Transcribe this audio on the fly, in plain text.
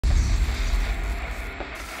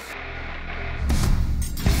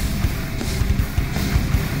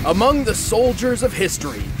Among the soldiers of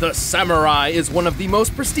history, the samurai is one of the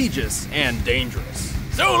most prestigious and dangerous.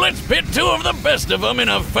 So let's pit two of the best of them in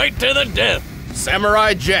a fight to the death.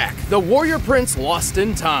 Samurai Jack, the warrior prince lost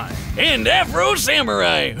in time. And Afro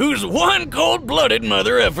Samurai, who's one cold-blooded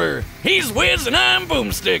mother effer. He's Wiz and I'm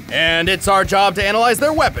Boomstick. And it's our job to analyze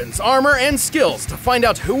their weapons, armor, and skills to find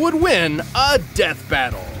out who would win a death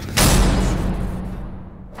battle.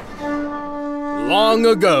 Long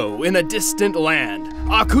ago, in a distant land,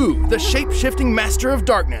 Aku, the shape-shifting master of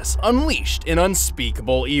darkness, unleashed an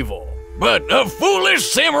unspeakable evil. But a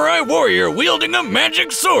foolish samurai warrior wielding a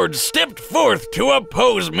magic sword stepped forth to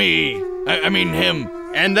oppose me. I mean him.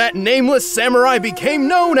 And that nameless samurai became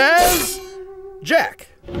known as... Jack.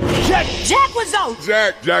 Jack was out!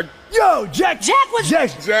 Jack! Yo, Jack was...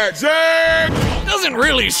 Jack! Doesn't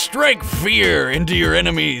really strike fear into your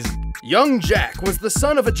enemies. Young Jack was the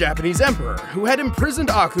son of a Japanese emperor who had imprisoned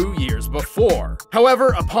Aku years before.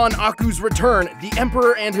 However, upon Aku's return, the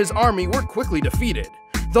emperor and his army were quickly defeated.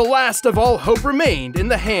 The last of all hope remained in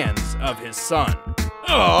the hands of his son.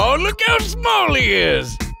 Oh, look how small he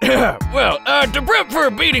is! Well, to prep for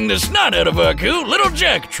beating the snot out of Aku, little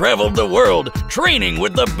Jack traveled the world, training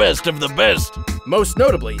with the best of the best. Most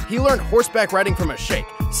notably, he learned horseback riding from a sheikh,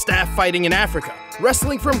 staff fighting in Africa,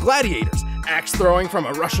 wrestling from gladiators, axe throwing from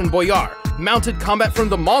a Russian boyar, mounted combat from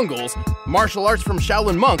the Mongols, martial arts from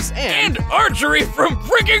Shaolin monks, and archery from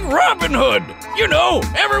freaking Robin Hood! You know,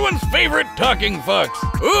 everyone's favorite talking fox.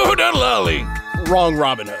 Ooh da lolly. Wrong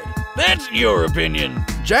Robin Hood. That's your opinion.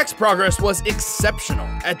 Jack's progress was exceptional.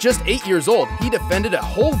 At just 8 years old, he defended a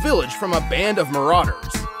whole village from a band of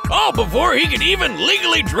marauders. All before he could even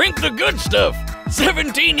legally drink the good stuff.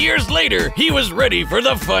 17 years later, he was ready for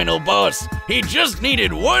the final boss. He just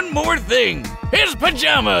needed one more thing. His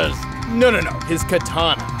pajamas. No, his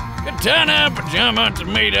katana. Katana, pajama,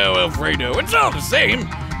 tomato, Alfredo, it's all the same.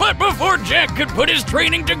 But before Jack could put his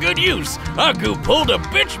training to good use, Aku pulled a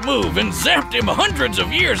bitch move and zapped him hundreds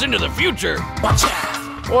of years into the future. Watch out!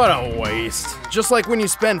 What a waste. Just like when you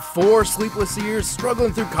spend 4 sleepless years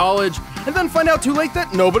struggling through college and then find out too late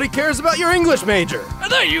that nobody cares about your English major. I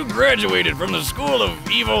thought you graduated from the School of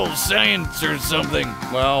Evil Science or something.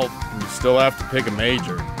 Well, you still have to pick a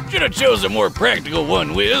major. Should have chose a more practical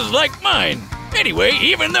one, Wiz, like mine. Anyway,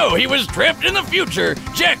 even though he was trapped in the future,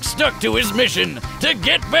 Jack stuck to his mission to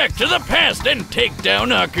get back to the past and take down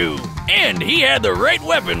Aku. And he had the right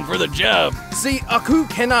weapon for the job. See, Aku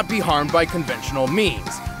cannot be harmed by conventional means.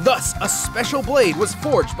 Thus, a special blade was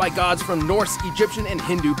forged by gods from Norse, Egyptian, and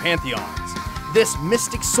Hindu pantheons. This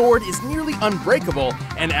mystic sword is nearly unbreakable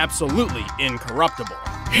and absolutely incorruptible.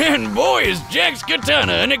 And boy, is Jack's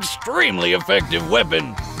katana an extremely effective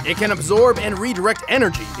weapon. It can absorb and redirect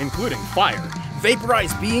energy, including fire,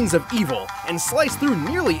 vaporize beings of evil, and slice through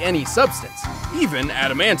nearly any substance, even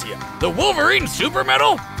adamantium. The Wolverine super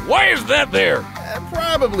metal? Why is that there?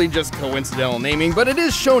 Probably just coincidental naming, but it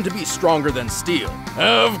is shown to be stronger than steel.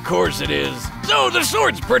 Of course it is. So the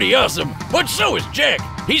sword's pretty awesome, but so is Jack.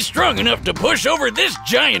 He's strong enough to push over this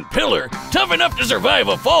giant pillar, tough enough to survive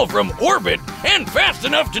a fall from orbit, and fast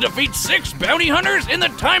enough to defeat 6 bounty hunters in the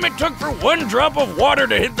time it took for 1 drop of water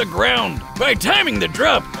to hit the ground. By timing the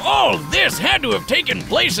drop, all this had to have taken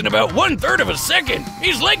place in about 1/3 of a second.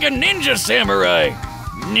 He's like a ninja samurai.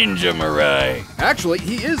 Ninja Mirai. Actually,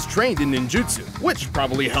 he is trained in ninjutsu, which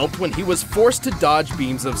probably helped when he was forced to dodge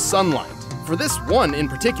beams of sunlight. For this one in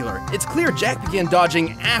particular, it's clear Jack began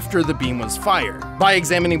dodging after the beam was fired. By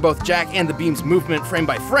examining both Jack and the beam's movement frame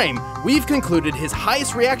by frame, we've concluded his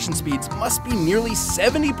highest reaction speeds must be nearly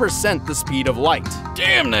 70% the speed of light.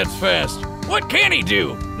 Damn, that's fast. What can he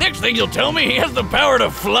do? Next thing you'll tell me he has the power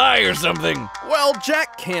to fly or something. Well,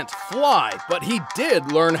 Jack can't fly, but he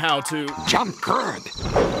did learn how to... Jump good.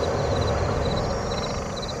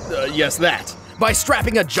 Yes, that. By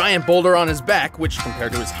strapping a giant boulder on his back, which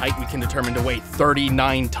compared to his height we can determine to weigh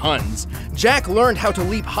 39 tons, Jack learned how to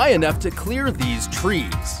leap high enough to clear these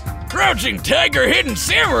trees. Crouching tiger, hidden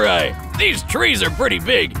samurai! These trees are pretty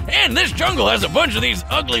big, and this jungle has a bunch of these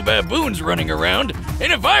ugly baboons running around,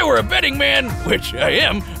 and if I were a betting man, which I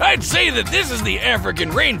am, I'd say that this is the African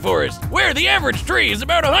rainforest, where the average tree is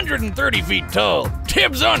about 130 feet tall.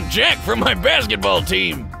 Tips on Jack from my basketball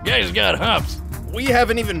team. Guy's got hops. We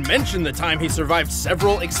haven't even mentioned the time he survived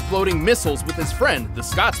several exploding missiles with his friend, the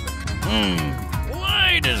Scotsman.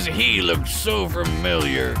 Why does he look so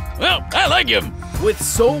familiar? Well, I like him. With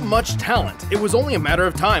so much talent, it was only a matter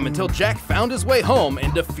of time until Jack found his way home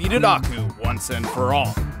and defeated Aku once and for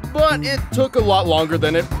all. But it took a lot longer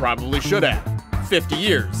than it probably should have. 50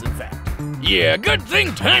 years, in fact. Yeah, good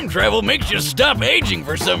thing time travel makes you stop aging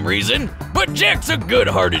for some reason. But Jack's a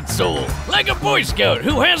good-hearted soul, like a Boy Scout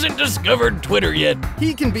who hasn't discovered Twitter yet.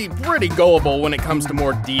 He can be pretty gullible when it comes to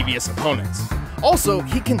more devious opponents. Also,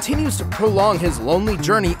 he continues to prolong his lonely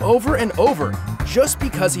journey over and over, just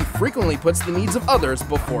because he frequently puts the needs of others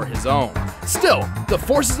before his own. Still, the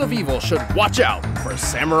forces of evil should watch out for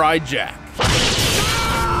Samurai Jack.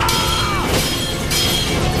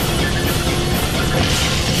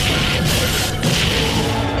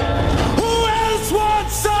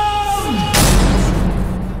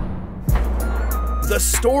 The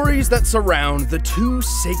stories that surround the two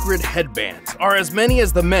sacred headbands are as many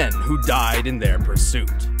as the men who died in their pursuit.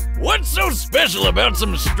 What's so special about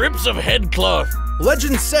some strips of headcloth?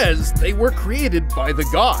 Legend says they were created by the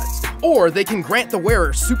gods, or they can grant the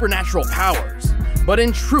wearer supernatural powers. But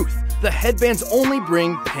in truth, the headbands only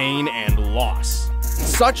bring pain and loss.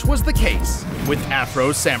 Such was the case with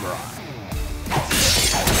Afro Samurai.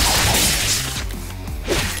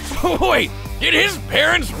 Wait! Did his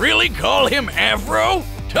parents really call him Afro?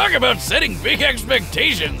 Talk about setting big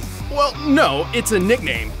expectations. Well, no, it's a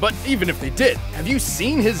nickname, but even if they did, have you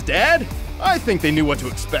seen his dad? I think they knew what to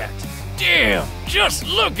expect. Damn, just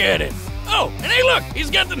look at it. Oh, and hey look,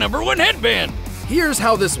 he's got the #1 headband. Here's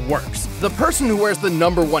how this works. The person who wears the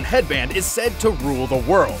 #1 headband is said to rule the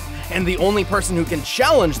world, and the only person who can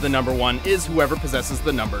challenge the #1 is whoever possesses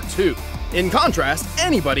the #2. In contrast,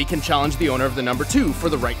 anybody can challenge the owner of the #2 for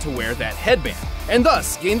the right to wear that headband, and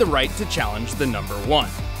thus gain the right to challenge the #1.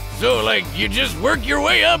 So, like, you just work your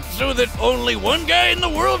way up so that only one guy in the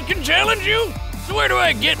world can challenge you? So where do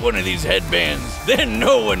I get one of these headbands? Then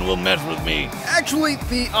no one will mess with me. Actually,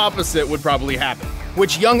 the opposite would probably happen,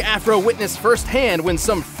 which young Afro witnessed firsthand when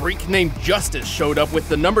some freak named Justice showed up with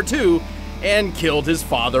the #2 and killed his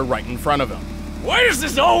father right in front of him. Why does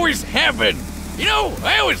this always happen? You know,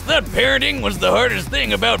 I always thought parenting was the hardest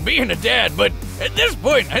thing about being a dad, but at this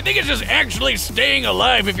point, I think it's just actually staying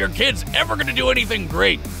alive if your kid's ever gonna do anything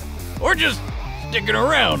great. Or just sticking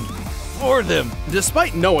around for them.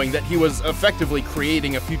 Despite knowing that he was effectively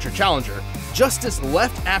creating a future challenger, Justice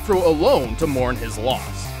left Afro alone to mourn his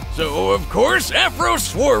loss. So, of course, Afro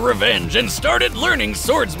swore revenge and started learning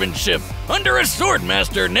swordsmanship under a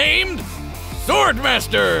swordmaster named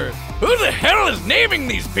Swordmaster. Who the hell is naming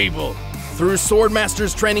these people? Through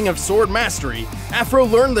Swordmaster's training of sword mastery, Afro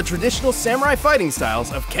learned the traditional samurai fighting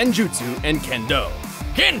styles of Kenjutsu and Kendo.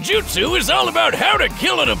 Kenjutsu is all about how to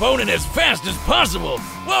kill an opponent as fast as possible,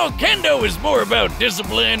 while Kendo is more about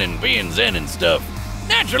discipline and being zen and stuff.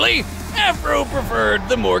 Naturally, Afro preferred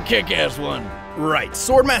the more kick-ass one. Right,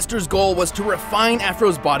 Swordmaster's goal was to refine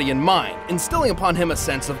Afro's body and mind, instilling upon him a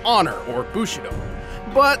sense of honor, or bushido.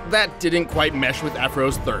 But that didn't quite mesh with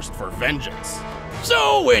Afro's thirst for vengeance.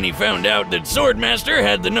 So when he found out that Swordmaster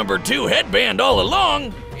had the #2 headband all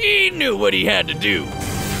along, he knew what he had to do.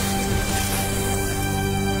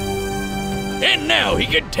 And now he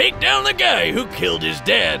could take down the guy who killed his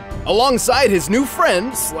dad. Alongside his new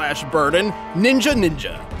friend, / burden,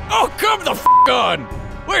 Ninja. Oh, come the f*** on!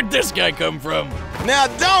 Where'd this guy come from? Now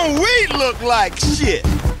don't we look like shit?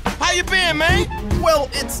 How you been, man?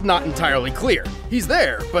 Well, it's not entirely clear. He's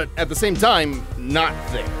there, but at the same time, not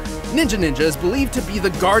there. Ninja is believed to be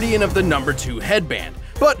the guardian of the #2 headband,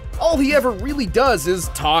 but all he ever really does is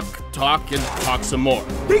talk, and talk some more.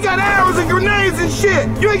 He got arrows and grenades and shit!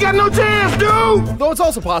 You ain't got no chance, dude! Though it's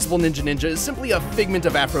also possible Ninja is simply a figment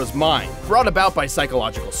of Afro's mind, brought about by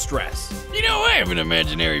psychological stress. You know, I have an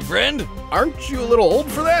imaginary friend. Aren't you a little old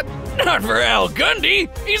for that? Not for Al Gundy.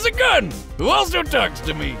 He's a gun who also talks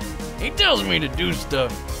to me. He tells me to do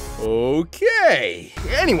stuff. Okay.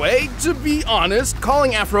 Anyway, to be honest,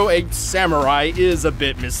 calling Afro a samurai is a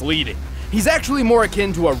bit misleading. He's actually more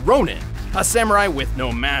akin to a ronin, a samurai with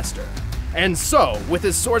no master. And so, with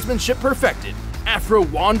his swordsmanship perfected, Afro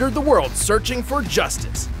wandered the world searching for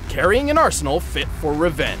justice, carrying an arsenal fit for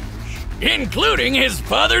revenge. Including his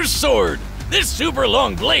father's sword. This super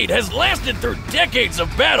long blade has lasted through decades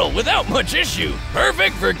of battle without much issue.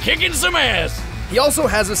 Perfect for kicking some ass. He also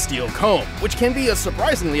has a steel comb, which can be a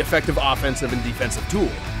surprisingly effective offensive and defensive tool.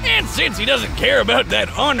 And since he doesn't care about that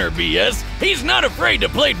honor BS, he's not afraid to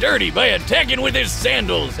play dirty by attacking with his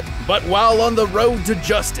sandals. But while on the road to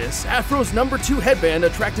justice, Afro's #2 headband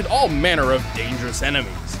attracted all manner of dangerous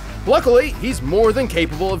enemies. Luckily, he's more than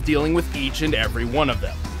capable of dealing with each and every one of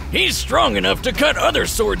them. He's strong enough to cut other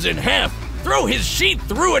swords in half, throw his sheath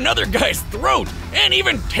through another guy's throat, and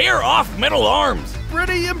even tear off metal arms.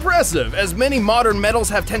 Pretty impressive, as many modern metals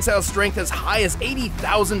have tensile strength as high as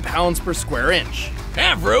 80,000 pounds per square inch.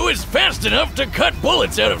 Afro is fast enough to cut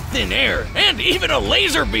bullets out of thin air, and even a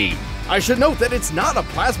laser beam. I should note that it's not a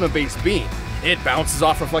plasma-based beam. It bounces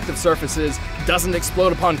off reflective surfaces, doesn't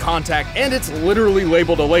explode upon contact, and it's literally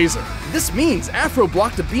labeled a laser. This means Afro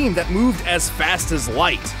blocked a beam that moved as fast as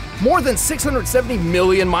light, more than 670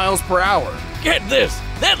 million miles per hour. Get this,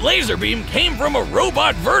 that laser beam came from a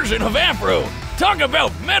robot version of Afro. Talk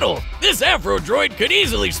about metal! This Afro droid could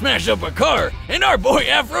easily smash up a car, and our boy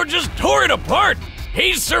Afro just tore it apart!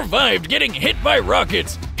 He's survived getting hit by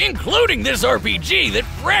rockets, including this RPG that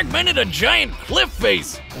fragmented a giant cliff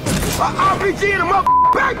face. RPG in a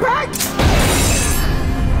backpack?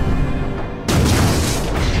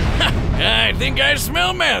 I think I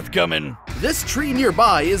smell math coming. This tree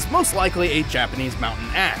nearby is most likely a Japanese mountain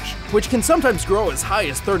ash, which can sometimes grow as high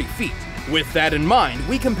as 30 feet. With that in mind,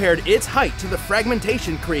 we compared its height to the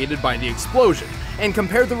fragmentation created by the explosion, and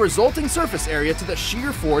compared the resulting surface area to the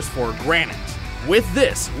shear force for granite. With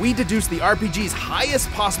this, we deduced the RPG's highest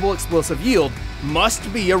possible explosive yield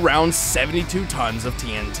must be around 72 tons of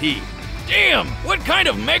TNT. Damn, what kind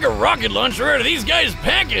of mega rocket launcher are these guys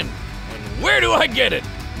packing? And where do I get it?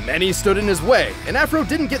 Many stood in his way, and Afro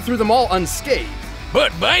didn't get through them all unscathed.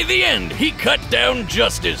 But by the end, he cut down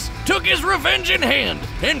justice, took his revenge in hand,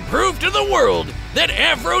 and proved to the world that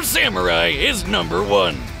Afro Samurai is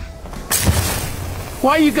 #1.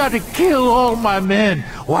 Why you gotta kill all my men?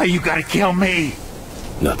 Why you gotta kill me?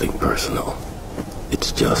 Nothing personal.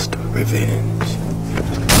 It's just revenge.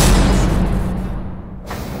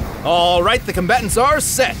 All right, the combatants are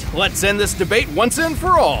set. Let's end this debate once and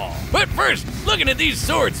for all. But first, looking at these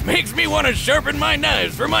swords makes me want to sharpen my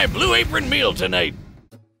knives for my Blue Apron meal tonight.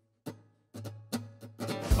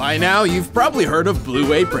 By now, you've probably heard of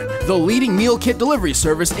Blue Apron, the leading meal kit delivery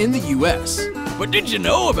service in the US. But did you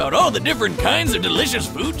know about all the different kinds of delicious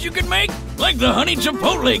foods you can make? Like the honey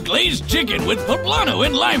chipotle glazed chicken with poblano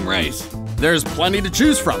and lime rice. There's plenty to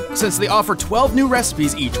choose from, since they offer 12 new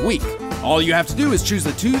recipes each week. All you have to do is choose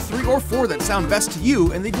the 2, 3, or 4 that sound best to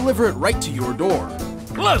you, and they deliver it right to your door.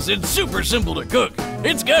 Plus, it's super simple to cook.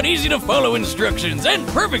 It's got easy-to-follow instructions and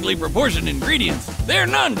perfectly proportioned ingredients. They're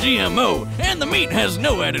non-GMO, and the meat has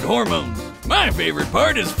no added hormones. My favorite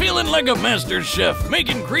part is feeling like a master chef,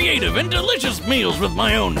 making creative and delicious meals with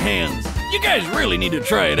my own hands. You guys really need to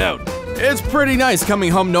try it out. It's pretty nice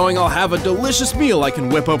coming home knowing I'll have a delicious meal I can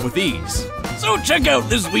whip up with ease. So check out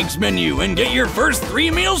this week's menu and get your first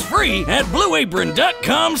 3 meals free at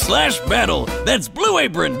blueapron.com/battle. That's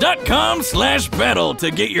blueapron.com/battle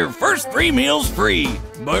to get your first 3 meals free.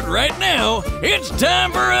 But right now, it's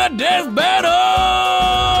time for a death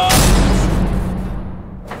battle!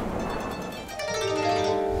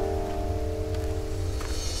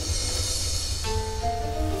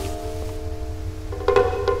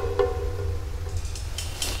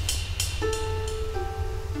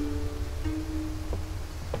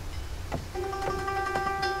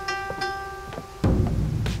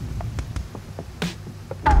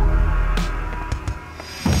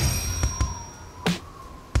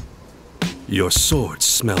 Your sword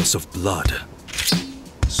smells of blood.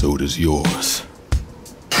 So does yours.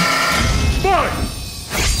 Fight!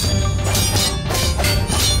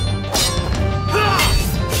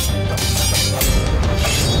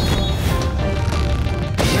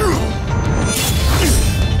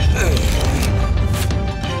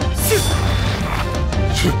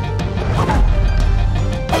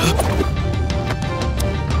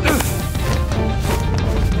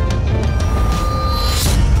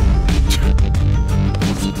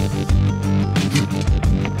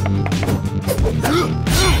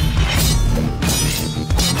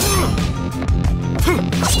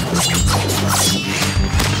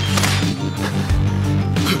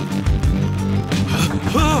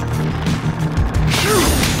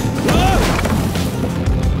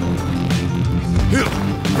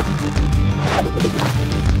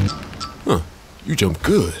 You jump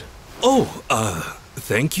good. Oh,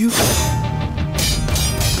 thank you?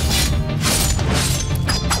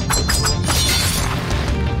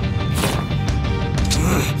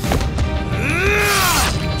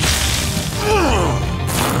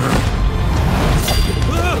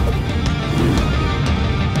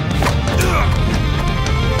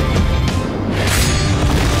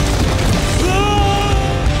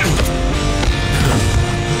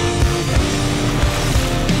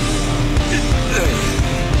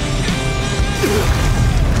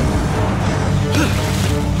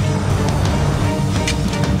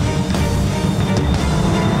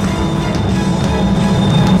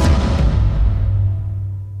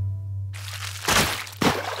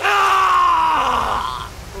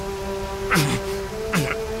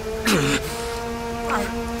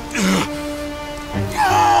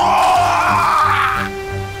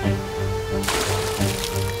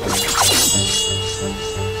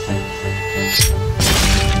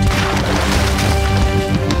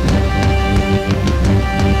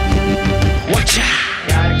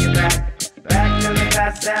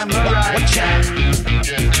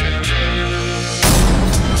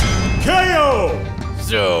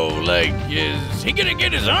 Like, is he gonna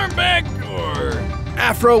get his arm back, or?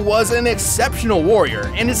 Afro was an exceptional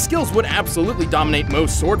warrior, and his skills would absolutely dominate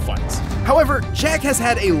most sword fights. However, Jack has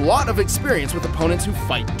had a lot of experience with opponents who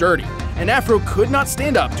fight dirty, and Afro could not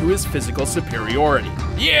stand up to his physical superiority.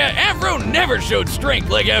 Yeah, Afro never showed strength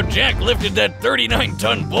like how Jack lifted that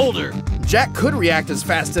 39-ton boulder. Jack could react as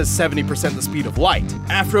fast as 70% the speed of light.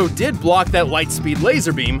 Afro did block that light speed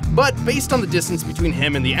laser beam, but based on the distance between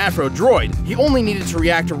him and the Afro droid, he only needed to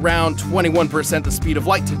react around 21% the speed of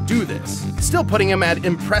light to do this, still putting him at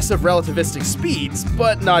impressive relativistic speeds,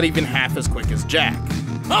 but not even half as quick as Jack.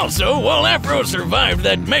 Also, while Afro survived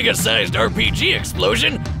that mega-sized RPG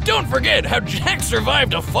explosion, don't forget how Jack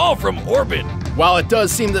survived a fall from orbit. While it does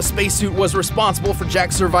seem the spacesuit was responsible for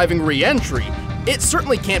Jack's surviving re-entry, it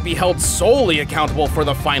certainly can't be held solely accountable for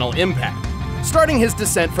the final impact. Starting his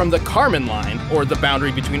descent from the Kármán line, or the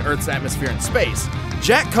boundary between Earth's atmosphere and space,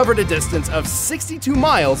 Jack covered a distance of 62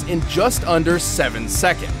 miles in just under 7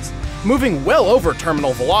 seconds, moving well over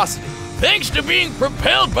terminal velocity. Thanks to being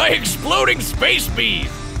propelled by exploding space beam.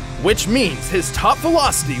 Which means his top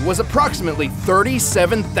velocity was approximately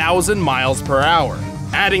 37,000 miles per hour.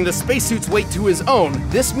 Adding the spacesuit's weight to his own,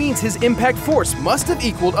 this means his impact force must have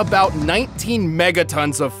equaled about 19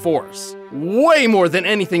 megatons of force. Way more than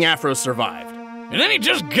anything Afro survived. And then he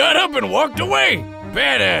just got up and walked away.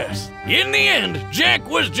 Badass. In the end, Jack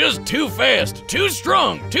was just too fast, too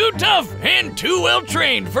strong, too tough, and too well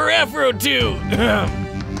trained for Afro to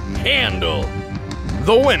handle.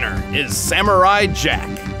 The winner is Samurai Jack.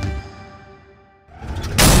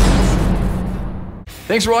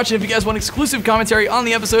 Thanks for watching. If you guys want exclusive commentary on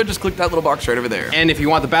the episode, just click that little box right over there. And if you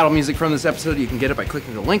want the battle music from this episode, you can get it by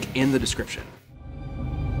clicking the link in the description.